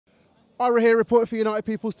Ira here, reporting for United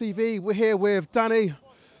People's TV. We're here with Danny.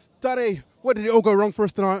 Danny, where did it all go wrong for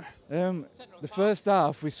us tonight? The first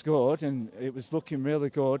half we scored and it was looking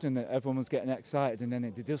really good and everyone was getting excited, and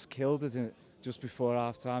then they just killed us just before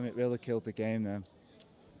half time. It really killed the game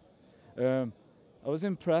then. I was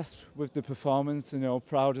impressed with the performance,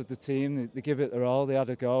 proud of the team. They give it their all, they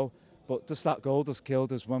had a go, but just that goal just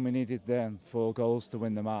killed us when we needed them 4 goals to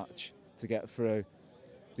win the match, to get through.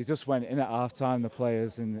 They just went in at half time, the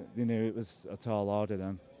players, and they knew it was a tall order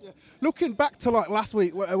then. Yeah. Looking back to like last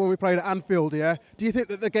week when we played at Anfield, do you think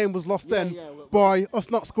that the game was lost by us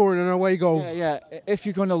not scoring an away goal? Yeah. If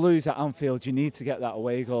you're going to lose at Anfield, you need to get that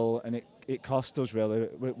away goal, and it cost us really.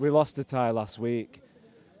 We lost the tie last week.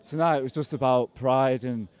 Tonight it was just about pride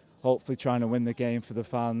and hopefully trying to win the game for the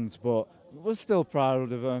fans, but we're still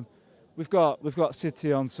proud of them. We've got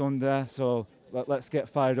City on Sunday, so let's get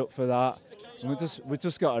fired up for that. And we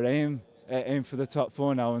just got to aim for the top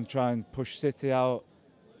 4 now and try and push City out.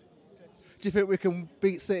 Do you think we can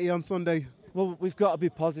beat City on Sunday? Well, we've got to be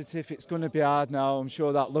positive. It's going to be hard now. I'm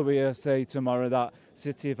sure that Louis will say tomorrow that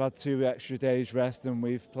City have had 2 extra days rest and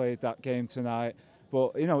we've played that game tonight.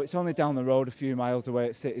 But, it's only down the road a few miles away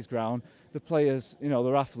at City's ground. The players,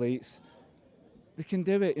 they're athletes. They can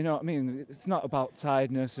do it, It's not about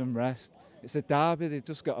tiredness and rest. It's a derby. They've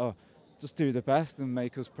just got to just do the best and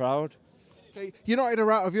make us proud. Okay. United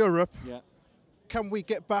are out of Europe. Yeah. Can we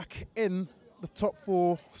get back in the top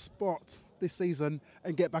 4 spot this season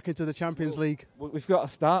and get back into the Champions League? We've got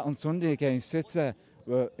to start on Sunday against City.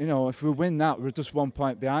 But, if we win that, we're just 1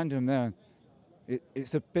 point behind them there.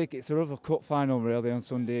 It's a rough cup final really on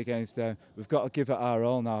Sunday against them. We've got to give it our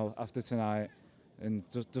all now after tonight and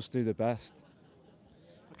just do the best.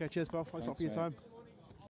 Okay, cheers, pal. Thanks a lot for your time.